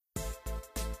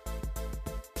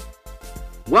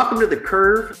Welcome to The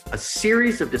Curve, a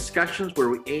series of discussions where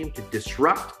we aim to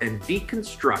disrupt and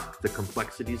deconstruct the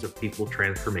complexities of people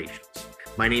transformations.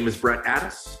 My name is Brett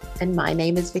Addis. And my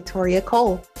name is Victoria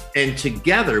Cole. And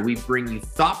together we bring you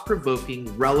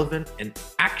thought-provoking, relevant, and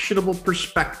actionable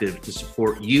perspective to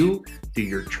support you through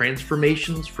your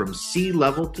transformations from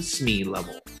C-level to SME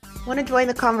level. Want to join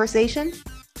the conversation?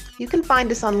 You can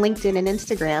find us on LinkedIn and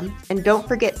Instagram, and don't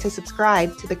forget to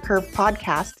subscribe to the Curve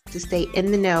podcast to stay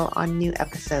in the know on new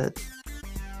episodes.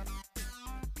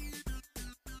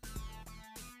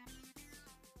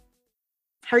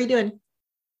 How are you doing?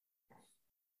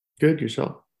 Good,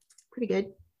 yourself? Pretty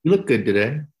good. You look good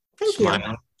today. Thank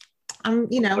Smiling.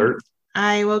 you.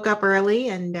 I woke up early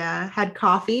and had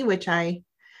coffee, which I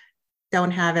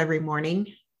don't have every morning.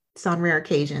 It's on rare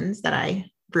occasions that I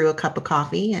brew a cup of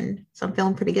coffee, and so I'm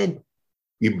feeling pretty good.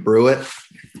 You brew it?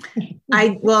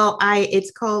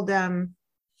 It's called,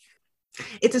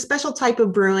 it's a special type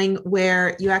of brewing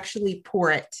where you actually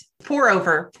pour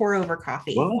over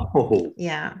coffee. Whoa.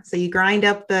 Yeah. So you grind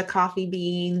up the coffee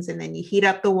beans and then you heat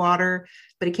up the water,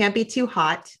 but it can't be too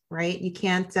hot, right? It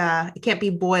can't be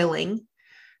boiling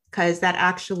because that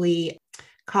actually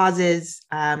causes,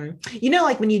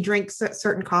 like when you drink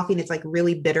certain coffee and it's like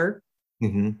really bitter.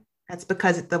 Mm-hmm. That's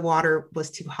because the water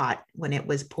was too hot when it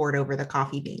was poured over the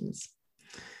coffee beans.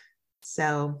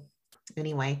 So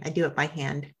anyway, I do it by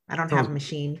hand. I don't have a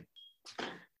machine.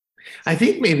 I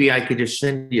think maybe I could just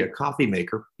send you a coffee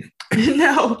maker.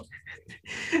 No,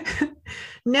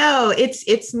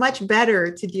 it's much better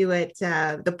to do it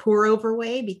the pour over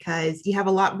way because you have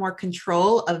a lot more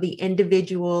control of the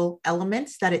individual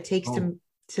elements that it takes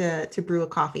to brew a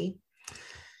coffee.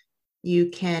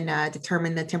 You can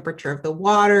determine the temperature of the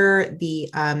water,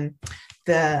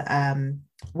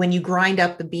 when you grind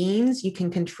up the beans, you can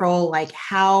control like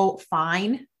how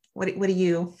fine. What do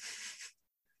you?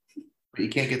 You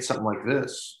can't get something like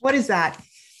this. What is that?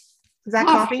 Is that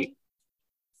coffee?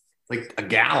 Like a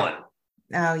gallon.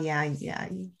 Oh yeah.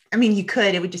 I mean, you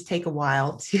could. It would just take a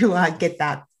while to get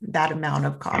that amount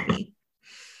of coffee.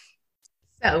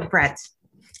 So, Brett.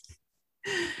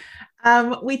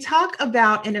 We talk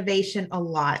about innovation a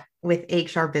lot with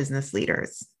HR business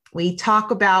leaders. We talk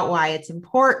about why it's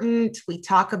important. We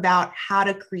talk about how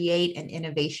to create an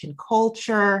innovation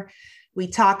culture. We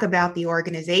talk about the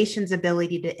organization's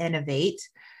ability to innovate.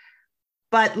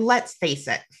 But let's face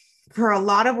it, for a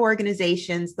lot of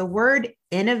organizations, the word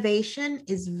innovation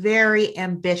is very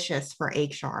ambitious for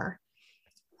HR.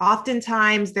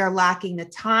 Oftentimes, they're lacking the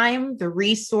time, the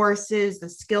resources, the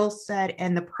skill set,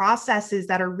 and the processes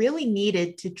that are really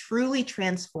needed to truly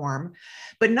transform,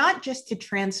 but not just to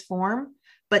transform,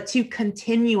 but to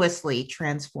continuously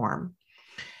transform.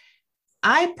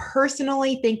 I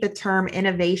personally think the term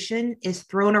innovation is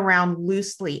thrown around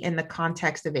loosely in the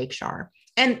context of HR.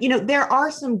 And, there are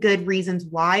some good reasons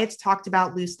why it's talked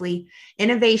about loosely.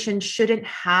 Innovation shouldn't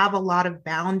have a lot of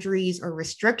boundaries or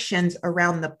restrictions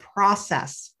around the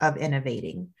process of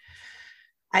innovating.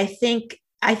 I think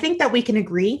that we can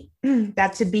agree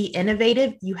that to be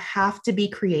innovative, you have to be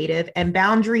creative, and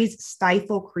boundaries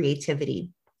stifle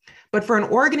creativity. But for an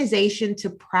organization to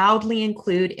proudly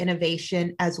include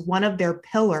innovation as one of their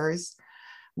pillars,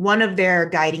 one of their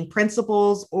guiding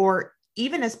principles, or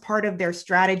even as part of their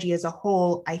strategy as a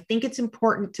whole, I think it's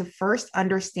important to first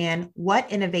understand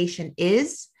what innovation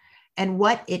is and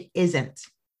what it isn't.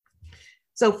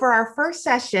 So for our first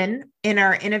session in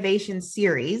our innovation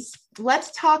series,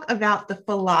 let's talk about the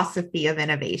philosophy of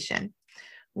innovation.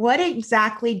 What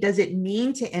exactly does it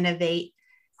mean to innovate?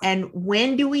 And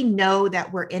when do we know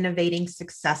that we're innovating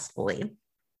successfully?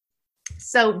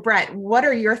 So Brett, what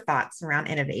are your thoughts around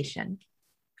innovation?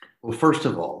 Well, first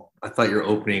of all, I thought your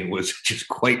opening was just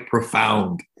quite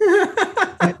profound.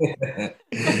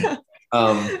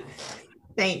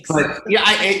 Thanks. But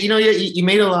yeah, you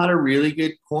made a lot of really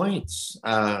good points,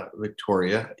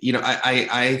 Victoria.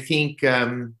 I think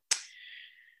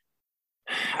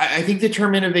the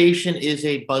term innovation is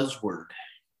a buzzword.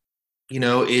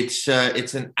 It's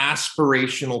an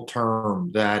aspirational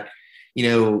term that,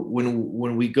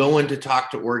 when we go in to talk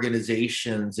to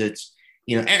organizations, it's,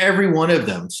 every one of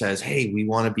them says, hey, we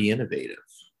want to be innovative,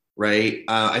 right?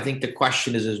 I think the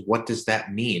question is what does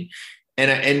that mean?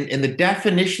 And the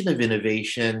definition of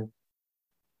innovation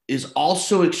is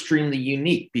also extremely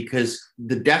unique because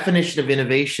the definition of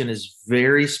innovation is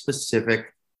very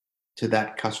specific to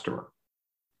that customer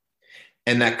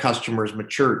and that customer's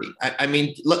maturity. I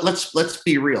mean, let's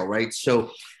be real, right?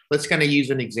 So let's kind of use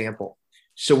an example.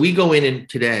 So we go in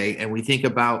today and we think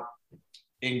about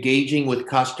engaging with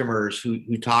customers who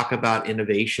talk about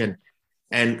innovation,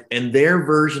 and their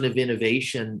version of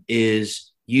innovation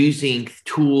is using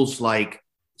tools like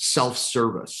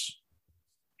self-service,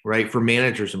 right, for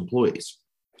managers, employees.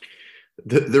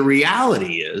 The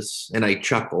reality is, and I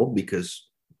chuckle because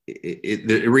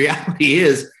the reality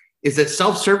is that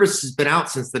self-service has been out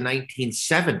since the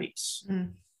 1970s.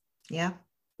 Yeah.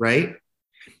 Right?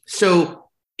 So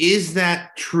is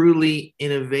that truly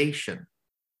innovation?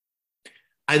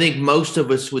 I think most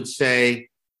of us would say,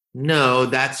 no,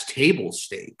 that's table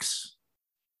stakes,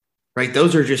 right?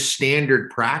 Those are just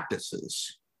standard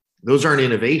practices. Those aren't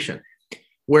innovation.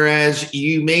 Whereas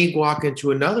you may walk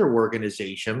into another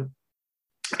organization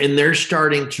and they're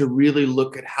starting to really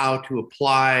look at how to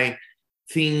apply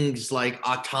things like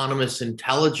autonomous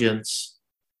intelligence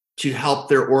to help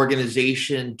their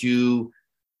organization do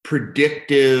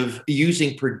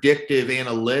using predictive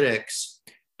analytics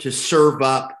to serve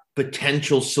up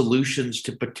potential solutions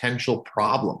to potential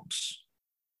problems,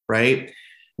 right?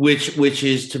 Which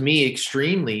is, to me,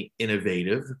 extremely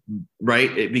innovative,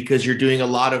 right? Because you're doing a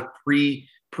lot of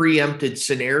preempted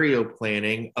scenario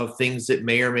planning of things that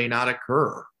may or may not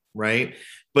occur, right?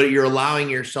 But you're allowing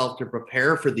yourself to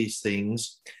prepare for these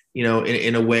things,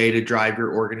 in a way to drive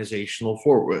your organization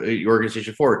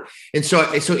forward. And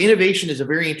so innovation is a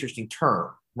very interesting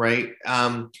term, right?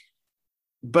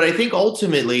 But I think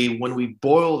ultimately, when we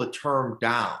boil the term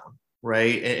down,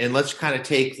 right, and let's kind of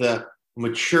take the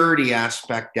maturity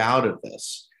aspect out of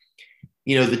this,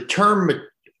 the term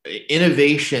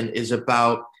innovation is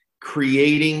about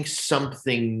creating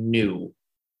something new.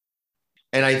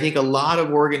 And I think a lot of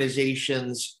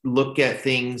organizations look at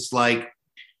things like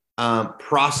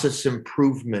process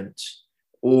improvement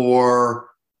or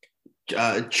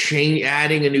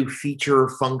adding a new feature or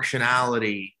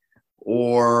functionality,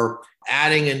 or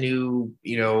adding a new,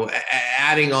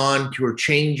 adding on to or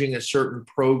changing a certain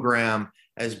program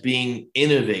as being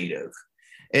innovative.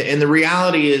 And the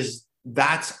reality is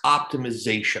that's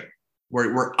optimization.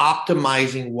 We're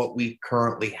optimizing what we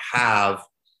currently have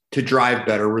to drive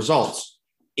better results.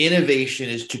 Innovation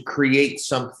is to create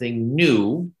something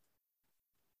new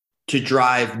to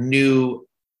drive new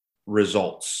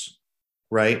results,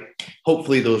 right?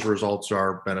 Hopefully those results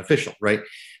are beneficial, right?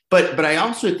 But I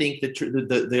also think that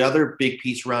the other big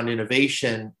piece around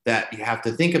innovation that you have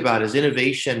to think about is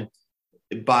innovation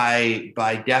by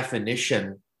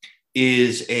definition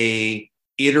is a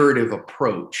iterative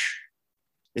approach.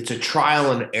 It's a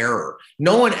trial and error.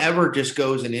 No one ever just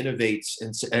goes and innovates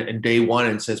in day one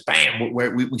and says, bam,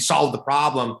 we solved the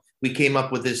problem. We came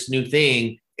up with this new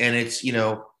thing and it's, it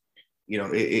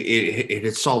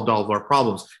has solved all of our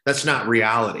problems. That's not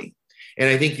reality. And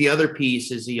I think the other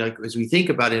piece is as we think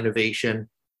about innovation,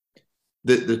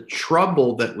 the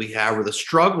trouble that we have, or the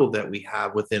struggle that we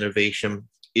have with innovation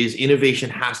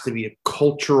has to be a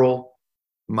cultural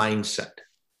mindset.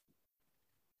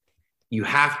 You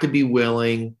have to be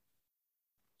willing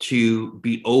to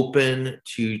be open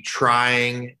to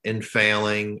trying and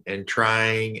failing and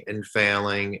trying and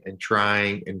failing and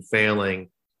trying and failing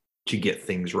to get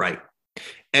things right.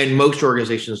 And most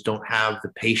organizations don't have the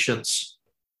patience,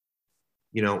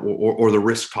 or the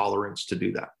risk tolerance to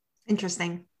do that.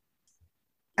 Interesting.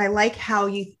 I like how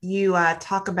you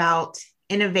talk about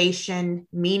innovation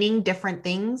meaning different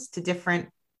things to different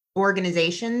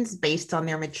organizations based on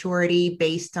their maturity,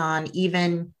 based on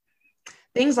even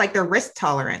things like their risk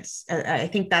tolerance. I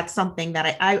think that's something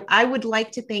that I would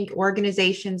like to think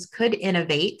organizations could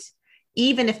innovate,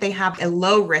 even if they have a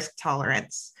low risk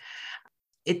tolerance.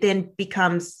 It then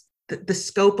becomes the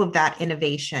scope of that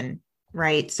innovation,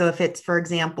 right? So if it's, for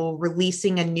example,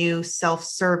 releasing a new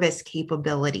self-service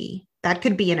capability, that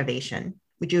could be innovation.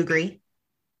 Would you agree?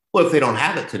 Well, if they don't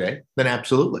have it today, then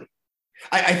absolutely.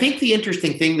 I think the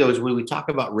interesting thing, though, is when we talk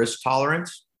about risk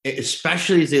tolerance,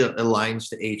 especially as it aligns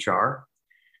to HR,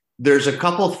 there's a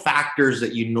couple of factors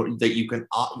that you can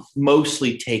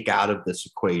mostly take out of this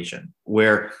equation.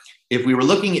 Where if we were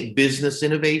looking at business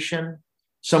innovation,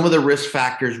 some of the risk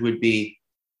factors would be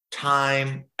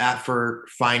time, effort,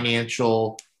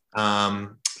 financial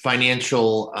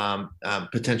potential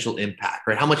impact,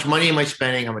 right? How much money am I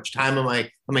spending? How much time am I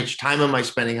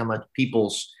spending? How much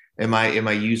people's am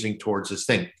I using towards this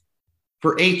thing?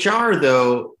 For HR,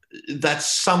 though, that's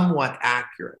somewhat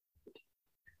accurate.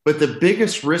 But the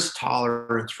biggest risk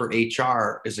tolerance for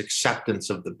HR is acceptance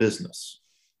of the business.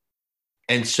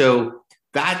 And so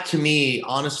that, to me,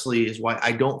 honestly, is why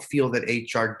I don't feel that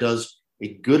HR does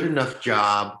a good enough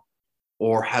job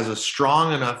or has a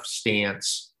strong enough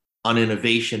stance on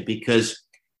innovation, because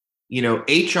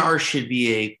HR should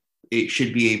be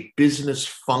a business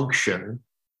function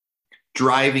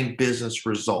driving business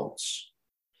results.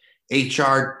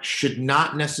 HR should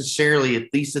not necessarily,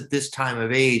 at least at this time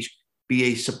of age, be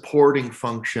a supporting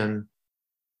function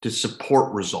to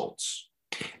support results.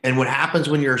 And what happens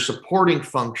when you're a supporting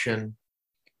function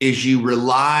is you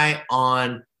rely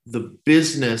on the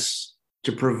business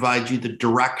to provide you the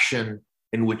direction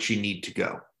in which you need to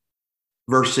go.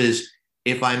 Versus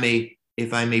if I'm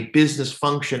a business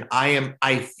function,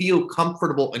 I feel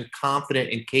comfortable and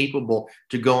confident and capable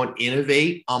to go and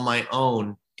innovate on my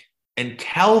own and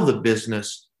tell the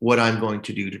business what I'm going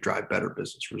to do to drive better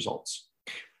business results.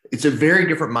 It's a very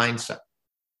different mindset.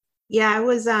 Yeah, I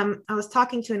was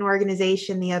talking to an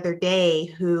organization the other day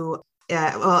who,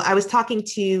 I was talking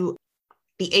to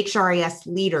the HRIS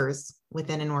leaders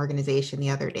within an organization the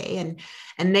other day,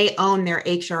 and they own their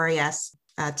HRIS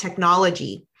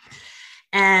technology.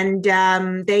 And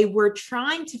they were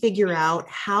trying to figure out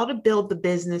how to build the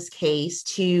business case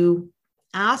to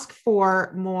ask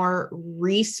for more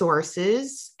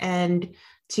resources and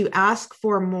to ask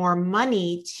for more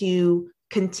money to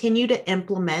continue to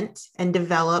implement and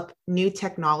develop new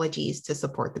technologies to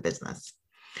support the business.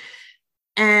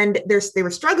 And they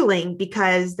were struggling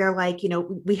because they're like,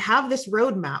 we have this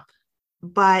roadmap,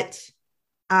 but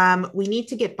we need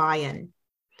to get buy-in.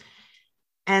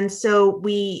 And so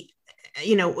we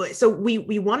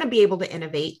want to be able to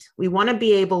innovate. We want to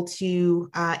be able to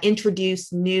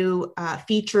introduce new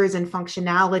features and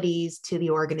functionalities to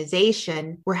the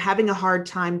organization. We're having a hard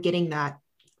time getting that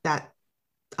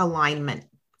alignment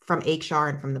from HR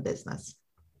and from the business.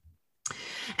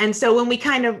 And so when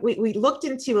we looked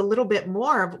into a little bit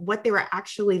more of what they were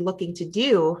actually looking to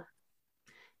do,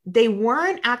 they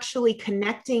weren't actually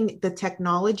connecting the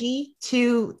technology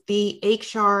to the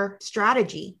HR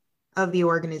strategy of the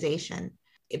organization.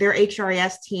 Their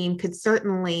HRIS team could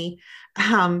certainly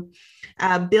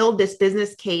build this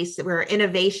business case where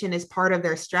innovation is part of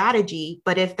their strategy.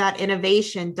 But if that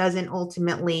innovation doesn't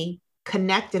ultimately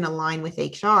connect and align with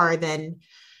HR, then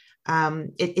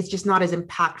it's just not as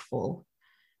impactful.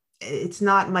 It's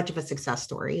not much of a success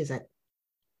story, is it?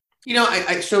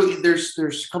 So there's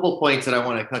a couple of points that I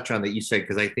want to touch on that you said,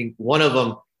 because I think one of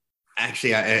them,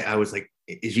 actually, I was like,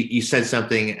 is you said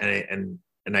something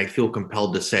and I feel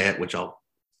compelled to say it, which I'll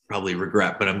probably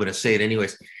regret, but I'm going to say it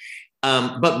anyways.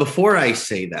 But before I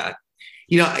say that,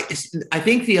 I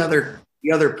think the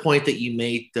other point that you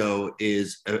made, though,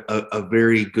 is a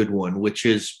very good one, which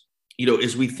is,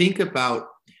 as we think about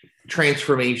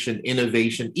transformation,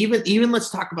 innovation, even let's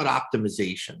talk about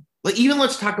optimization. Even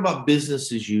let's talk about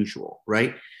business as usual,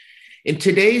 right? In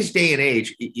today's day and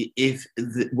age,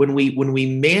 when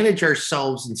we manage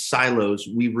ourselves in silos,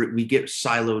 we get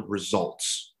siloed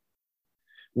results.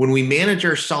 When we manage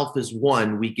ourselves as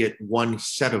one, we get one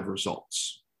set of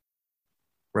results,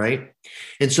 right?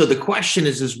 And so the question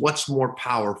is what's more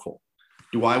powerful?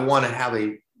 Do I want to have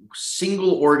a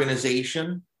single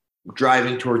organization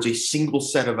driving towards a single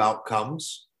set of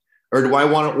outcomes? Or do I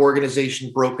want an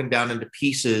organization broken down into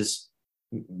pieces,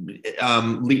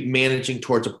 managing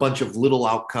towards a bunch of little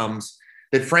outcomes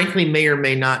that frankly may or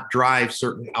may not drive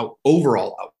certain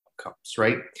overall outcomes,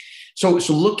 right? So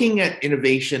looking at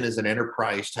innovation as an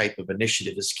enterprise type of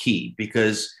initiative is key,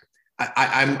 because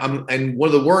and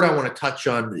one of the word I want to touch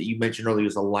on that you mentioned earlier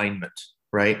is alignment,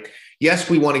 right? Yes,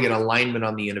 we want to get alignment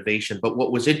on the innovation, but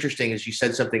what was interesting is you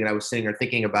said something, and I was sitting there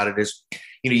thinking about it, is,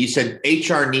 you said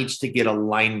HR needs to get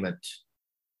alignment,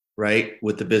 right,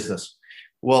 with the business.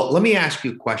 Well, let me ask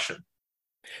you a question.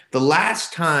 The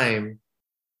last time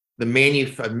a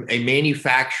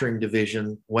manufacturing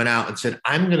division went out and said,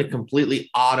 I'm going to completely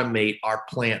automate our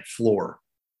plant floor,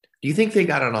 do you think they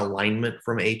got an alignment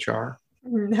from HR?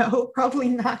 No, probably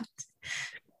not.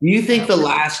 Do you think the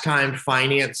last time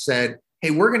finance said, hey,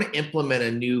 we're going to implement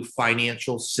a new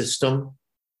financial system,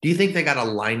 do you think they got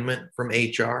alignment from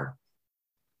HR?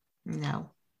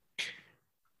 No.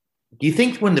 Do you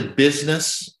think when the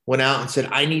business went out and said,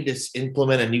 I need to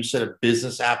implement a new set of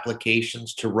business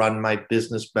applications to run my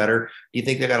business better, do you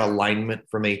think they got alignment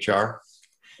from HR?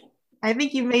 I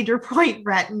think you made your point,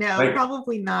 Brett. No, right?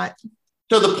 Probably not.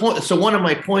 So one of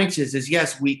my points is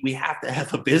yes, we have to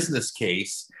have a business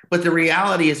case, but the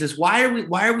reality is why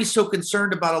are we so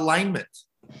concerned about alignment?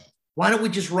 Why don't we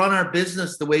just run our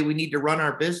business the way we need to run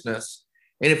our business?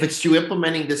 And if it's through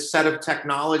implementing this set of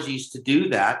technologies to do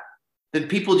that, then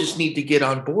people just need to get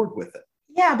on board with it.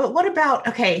 Yeah, but what about,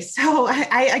 okay, so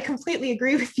I completely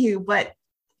agree with you, but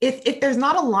if there's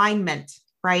not alignment,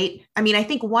 right? I mean, I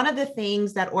think one of the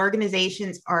things that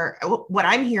organizations what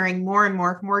I'm hearing more and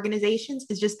more from organizations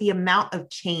is just the amount of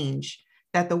change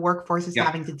that the workforce is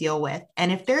having to deal with.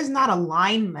 And if there's not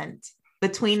alignment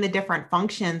between the different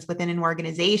functions within an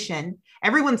organization,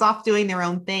 everyone's off doing their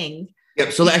own thing. Yeah.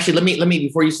 So actually, let me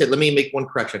before you say, let me make one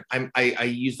correction. I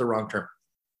used the wrong term.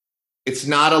 It's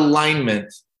not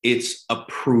alignment, it's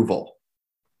approval.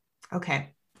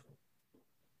 Okay.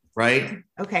 Right?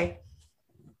 Okay.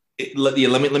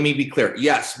 Let me be clear.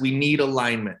 Yes, we need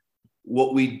alignment.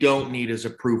 What we don't need is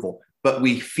approval, but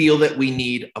we feel that we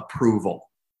need approval.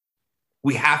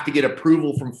 We have to get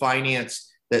approval from finance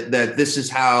that this is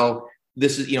how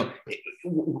this is, you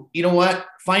know what?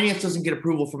 Finance doesn't get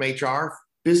approval from HR.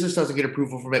 Business doesn't get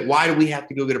approval from it. Why do we have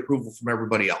to go get approval from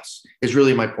everybody else? Is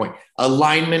really my point.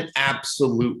 Alignment,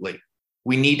 absolutely.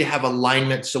 We need to have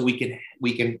alignment so we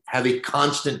can have a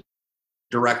constant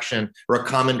direction or a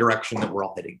common direction that we're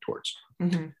all heading towards.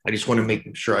 Mm-hmm. I just want to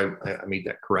make sure I made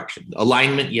that correction.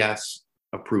 Alignment, yes.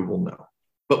 Approval, no.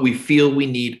 But we feel we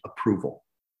need approval.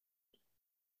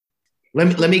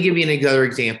 Let me give you another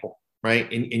example,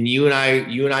 right? And you and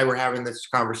I were having this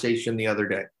conversation the other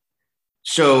day.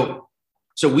 So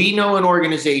we know an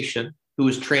organization who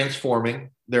is transforming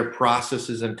their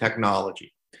processes and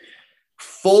technology.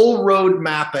 Full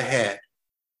roadmap ahead,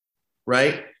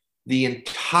 right? This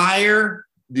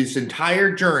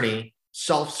entire journey,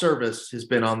 self-service has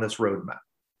been on this roadmap,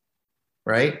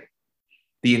 right?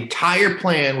 The entire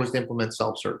plan was to implement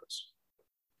self-service.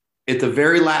 At the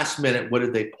very last minute, what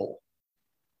did they pull?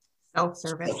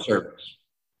 Self-service. Self-service.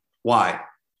 Why?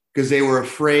 Because they were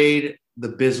afraid the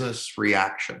business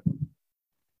reaction.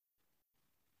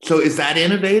 So is that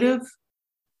innovative?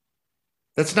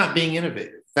 That's not being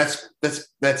innovative. That's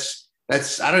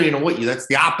I don't even know that's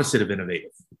the opposite of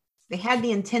innovative. They had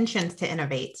the intentions to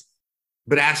innovate.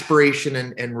 But aspiration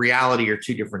and reality are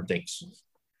two different things.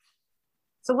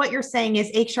 So what you're saying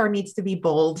is HR needs to be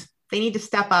bold. They need to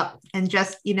step up and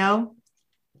just,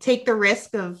 take the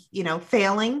risk of,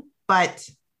 failing, but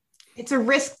it's a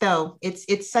risk though.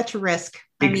 It's such a risk.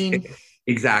 I mean,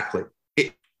 exactly.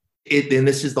 And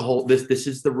this is this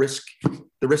is the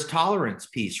risk tolerance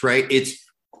piece, right?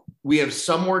 We have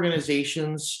some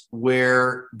organizations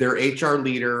where their HR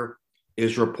leader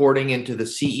is reporting into the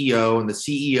CEO, and the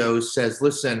CEO says,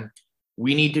 listen,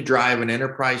 we need to drive an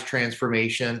enterprise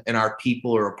transformation and our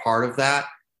people are a part of that.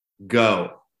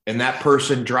 Go. And that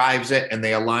person drives it and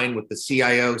they align with the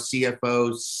CIO,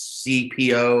 CFO,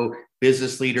 CPO,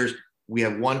 business leaders. We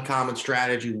have one common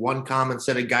strategy, one common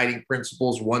set of guiding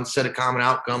principles, one set of common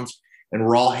outcomes, and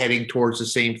we're all heading towards the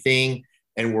same thing.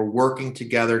 And we're working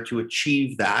together to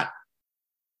achieve that,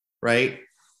 right?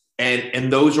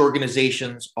 And those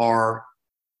organizations are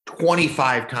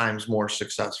 25 times more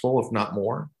successful, if not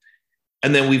more.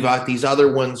 And then we've got these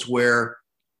other ones where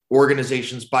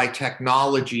organizations buy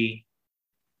technology,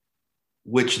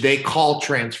 which they call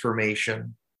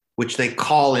transformation, which they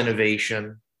call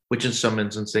innovation, which in some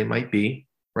instances they might be,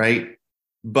 right?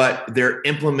 But they're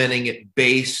implementing it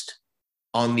based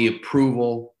on the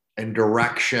approval and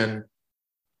direction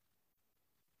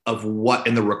of what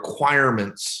and the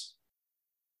requirements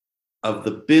of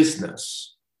the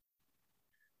business,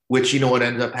 which, what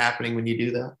ends up happening when you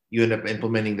do that? You end up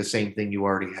implementing the same thing you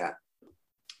already had.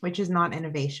 Which is not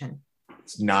innovation.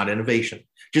 It's not innovation.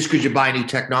 Just because you buy new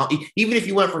technology, even if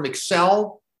you went from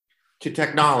Excel to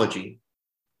technology,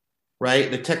 right?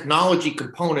 The technology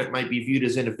component might be viewed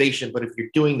as innovation, but if you're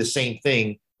doing the same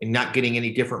thing and not getting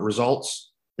any different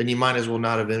results, then you might as well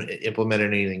not have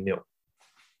implemented anything new.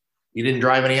 You didn't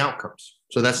drive any outcomes.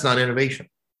 So that's not innovation.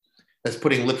 That's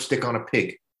putting lipstick on a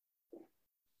pig,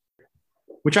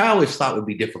 which I always thought would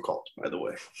be difficult, by the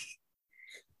way.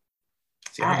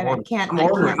 See, I'm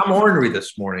ornery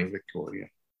this morning, Victoria.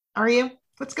 Are you?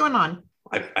 What's going on?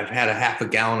 I've had a half a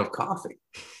gallon of coffee.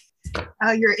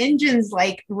 Oh, your engine's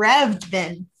like revved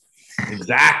then.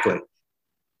 Exactly.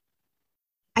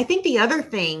 I think the other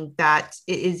thing that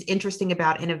is interesting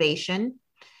about innovation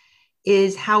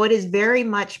is how it is very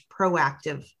much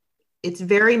proactive. It's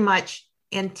very much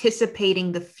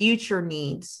anticipating the future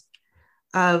needs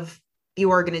of the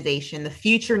organization, the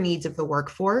future needs of the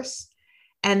workforce,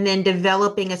 and then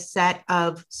developing a set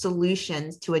of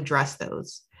solutions to address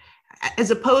those,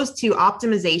 as opposed to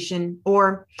optimization,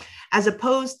 or as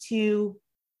opposed to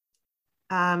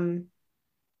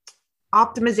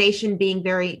optimization being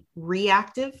very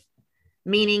reactive,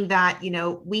 meaning that,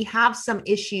 we have some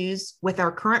issues with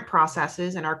our current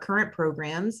processes and our current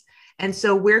programs. And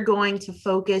so we're going to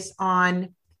focus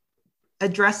on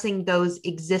addressing those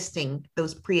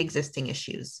pre-existing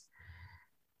issues.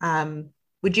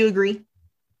 Would you agree?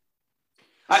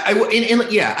 I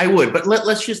would, but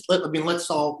let's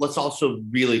also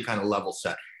really kind of level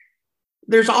set.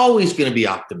 There's always going to be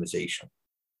optimization,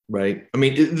 right? I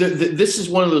mean, this is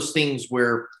one of those things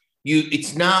where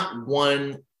it's not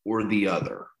one or the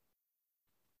other,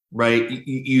 right?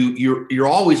 You're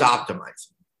always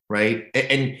optimizing, right?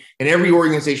 And every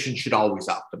organization should always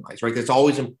optimize, right?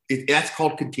 That's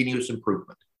called continuous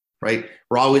improvement, right?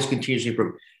 We're always continuously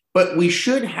improving. But we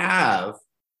should have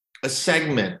a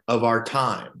segment of our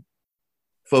time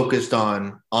focused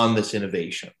on this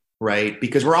innovation, right?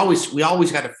 Because we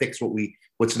always got to fix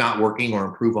what's not working or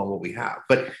improve on what we have.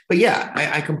 But yeah,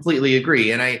 I completely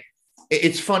agree. And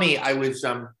it's funny, I was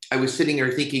sitting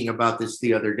here thinking about this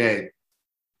the other day,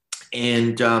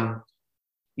 and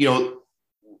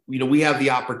we have the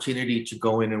opportunity to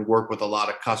go in and work with a lot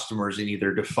of customers in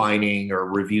either defining or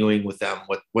reviewing with them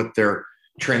what their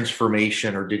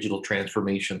transformation or digital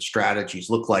transformation strategies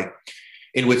look like.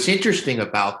 And what's interesting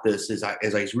about this is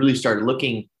as I really started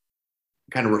looking,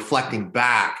 kind of reflecting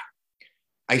back,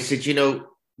 I said,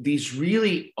 these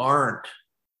really aren't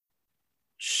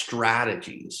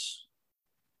strategies.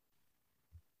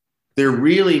 They're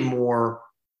really more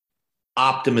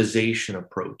optimization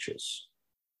approaches,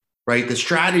 right? The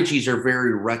strategies are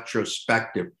very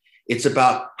retrospective. It's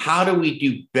about how do we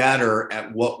do better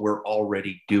at what we're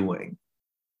already doing,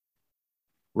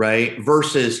 right?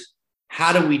 Versus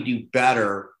how do we do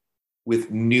better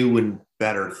with new and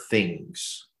better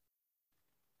things,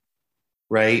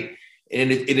 right?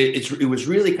 And it was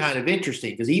really kind of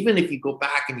interesting, because even if you go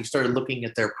back and you started looking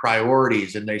at their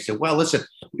priorities and they said, well, listen,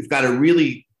 we've got a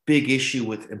really big issue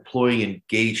with employee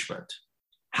engagement.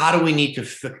 How do we need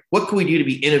to, what can we do to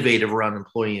be innovative around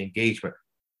employee engagement?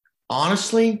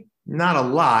 Honestly, not a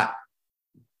lot,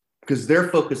 because their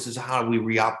focus is how do we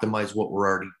re-optimize what we're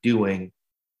already doing,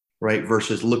 right?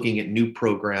 Versus looking at new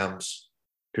programs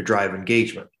to drive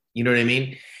engagement. You know what I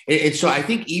mean? And so I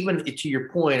think, even to your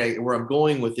point, where I'm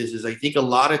going with this is, I think a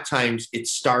lot of times it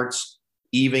starts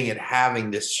even at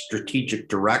having this strategic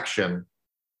direction.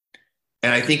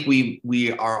 And I think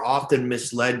we are often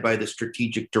misled by the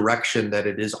strategic direction that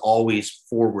it is always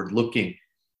forward looking.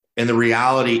 And the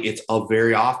reality, it's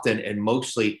very often and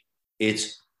mostly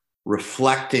it's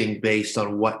reflecting based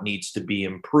on what needs to be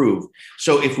improved.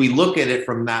 So if we look at it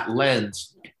from that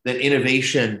lens, then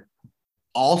innovation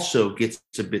also gets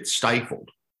a bit stifled,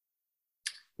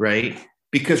 right?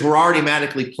 Because we're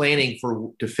automatically planning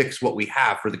to fix what we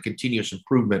have for the continuous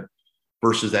improvement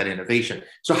versus that innovation.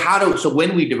 So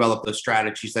when we develop those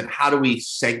strategies, then how do we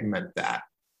segment that,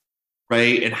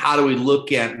 right? And how do we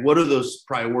look at what are those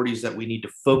priorities that we need to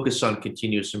focus on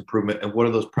continuous improvement, and what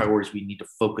are those priorities we need to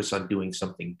focus on doing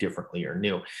something differently or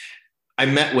new?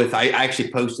 I actually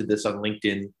posted this on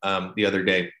LinkedIn the other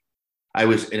day. I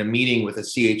was in a meeting with a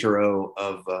CHRO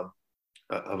of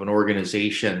an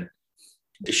organization.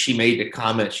 She made a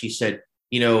comment. She said,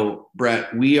 Brett,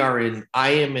 I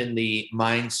am in the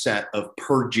mindset of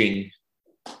purging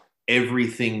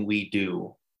everything we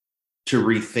do to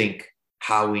rethink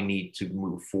how we need to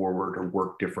move forward or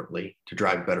work differently to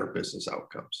drive better business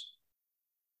outcomes.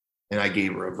 And I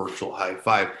gave her a virtual high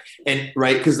five. And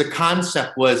right, because the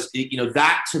concept was,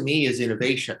 that to me is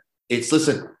innovation. It's,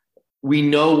 listen, we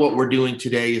know what we're doing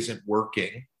today isn't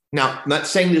working. Now, I'm not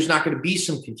saying there's not going to be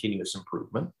some continuous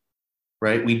improvement,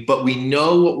 right? But we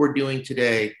know what we're doing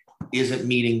today isn't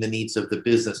meeting the needs of the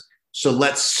business. So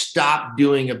let's stop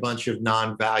doing a bunch of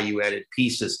non-value added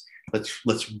pieces.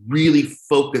 Let's really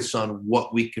focus on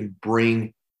what we can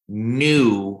bring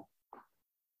new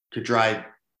to drive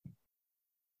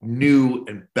new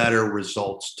and better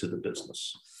results to the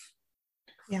business.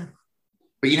 Yeah.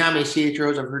 But you know how many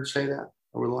CHROs I've heard say that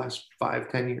over the last 5,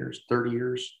 10 years, 30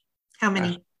 years? How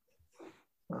many?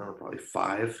 Probably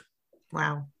 5.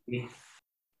 Wow.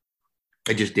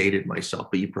 I just dated myself,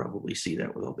 but you probably see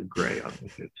that with all the gray on my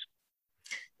face.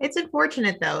 It's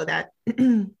unfortunate, though, that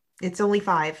it's only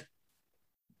 5.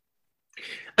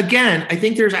 Again, I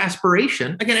think there's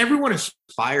aspiration. Again, everyone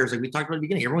aspires, like we talked about at the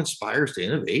beginning, everyone aspires to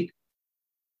innovate.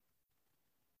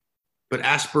 But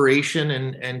aspiration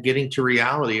and getting to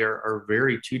reality are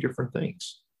very two different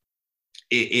things.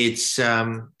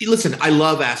 Listen, I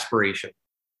love aspiration,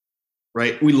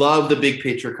 right? We love the big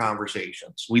picture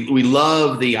conversations. We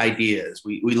love the ideas.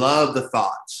 We love the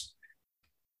thoughts.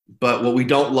 But what we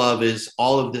don't love is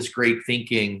all of this great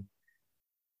thinking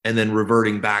and then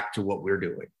reverting back to what we're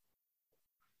doing.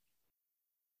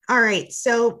 All right.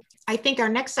 So I think our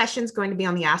next session is going to be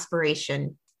on the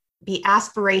aspiration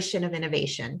of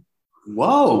innovation.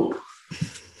 Whoa.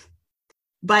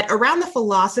 But around the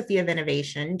philosophy of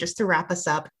innovation, just to wrap us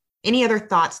up, any other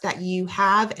thoughts that you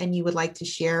have and you would like to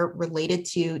share related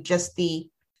to just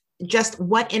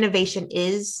what innovation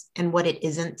is and what it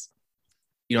isn't?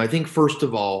 I think first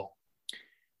of all,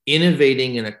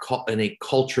 innovating in a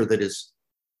culture that is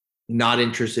not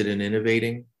interested in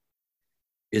innovating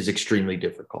is extremely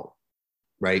difficult,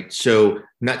 right? So I'm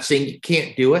not saying you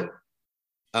can't do it,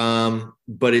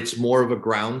 but it's more of a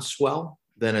groundswell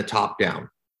than a top down,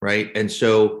 right? And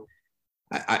so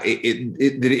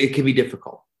it can be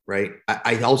difficult, right?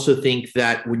 I also think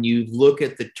that when you look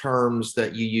at the terms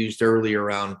that you used earlier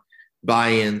around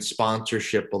buy-in,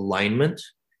 sponsorship, alignment,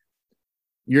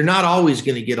 you're not always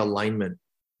going to get alignment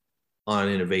on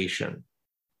innovation.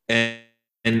 And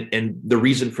the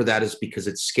reason for that is because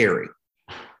it's scary.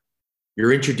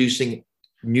 You're introducing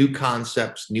new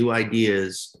concepts, new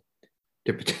ideas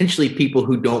to potentially people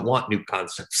who don't want new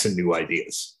concepts and new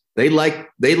ideas. They like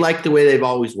the way they've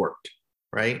always worked,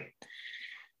 right?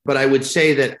 But I would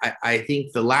say that I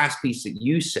think the last piece that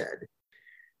you said,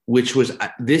 which was,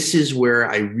 this is where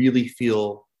I really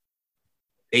feel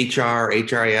HR,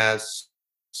 HRIS,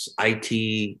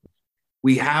 IT,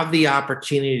 we have the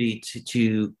opportunity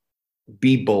to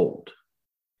be bold.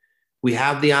 We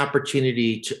have the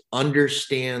opportunity to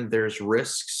understand there's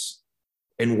risks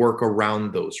and work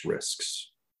around those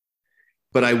risks.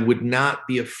 But I would not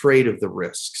be afraid of the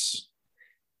risks,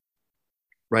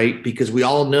 right? Because we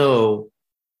all know,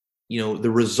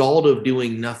 the result of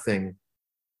doing nothing,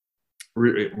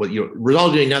 result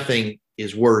of doing nothing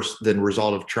is worse than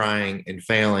result of trying and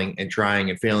failing and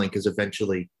trying and failing, because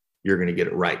eventually you're going to get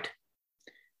it right.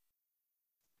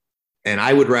 And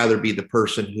I would rather be the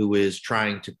person who is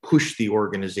trying to push the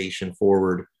organization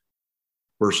forward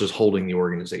versus holding the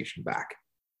organization back.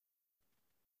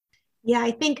 Yeah,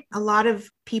 I think a lot of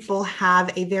people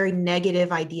have a very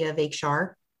negative idea of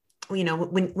HR.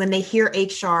 When they hear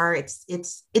HR,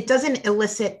 it doesn't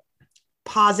elicit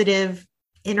positive,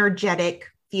 energetic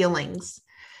feelings.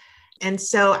 And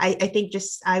so I think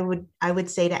I would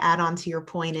say, to add on to your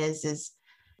point, is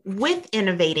with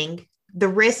innovating, the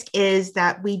risk is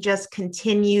that we just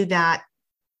continue that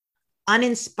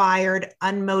uninspired,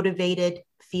 unmotivated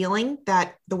feeling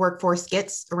that the workforce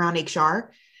gets around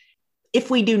HR. If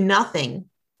we do nothing,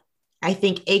 I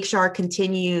think HR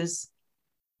continues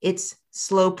its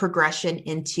slow progression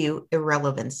into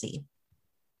irrelevancy.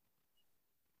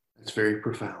 That's very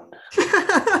profound.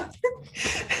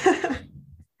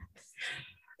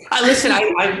 Listen,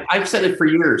 I've said it for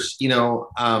years,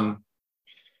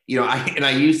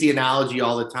 I use the analogy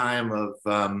all the time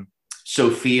of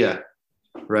Sophia,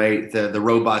 right? The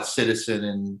robot citizen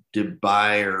in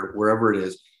Dubai or wherever it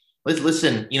is.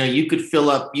 Listen, you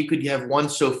could have one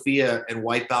Sophia and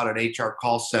wipe out an HR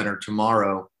call center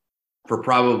tomorrow for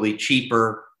probably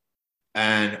cheaper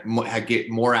and get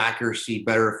more accuracy,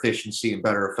 better efficiency, and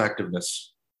better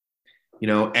effectiveness.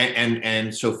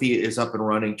 And Sophia is up and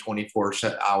running 24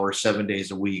 hours, 7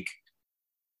 days a week.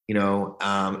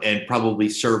 And probably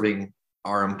serving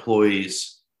our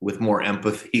employees with more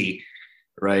empathy,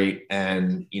 right?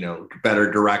 And,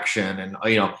 better direction. And,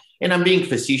 and I'm being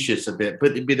facetious a bit,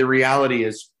 but the reality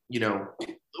is,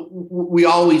 we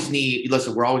always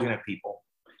we're always going to have people,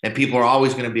 and people are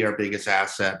always going to be our biggest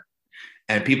asset,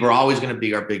 and people are always going to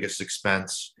be our biggest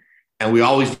expense. And we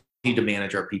always need to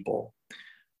manage our people.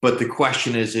 But the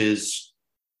question is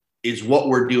what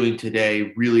we're doing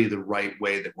today really the right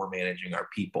way that we're managing our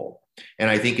people? And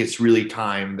I think it's really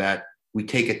time that we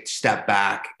take a step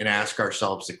back and ask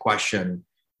ourselves the question,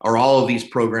 are all of these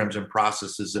programs and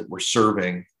processes that we're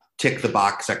serving tick the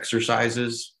box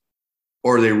exercises,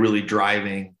 or are they really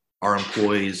driving our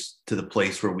employees to the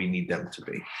place where we need them to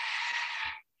be?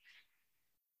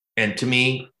 And to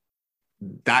me,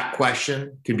 that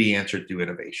question can be answered through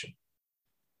innovation.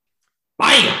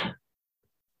 Bam!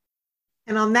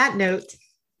 And on that note,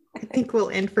 I think we'll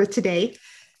end for today.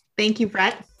 Thank you,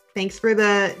 Brett. Thanks for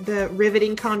the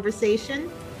riveting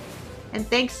conversation. And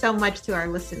thanks so much to our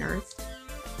listeners.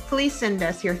 Please send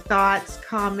us your thoughts,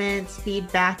 comments,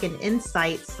 feedback, and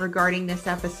insights regarding this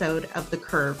episode of The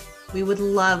Curve. We would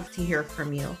love to hear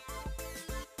from you.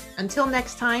 Until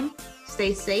next time,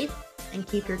 stay safe and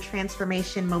keep your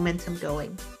transformation momentum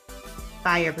going.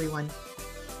 Bye, everyone.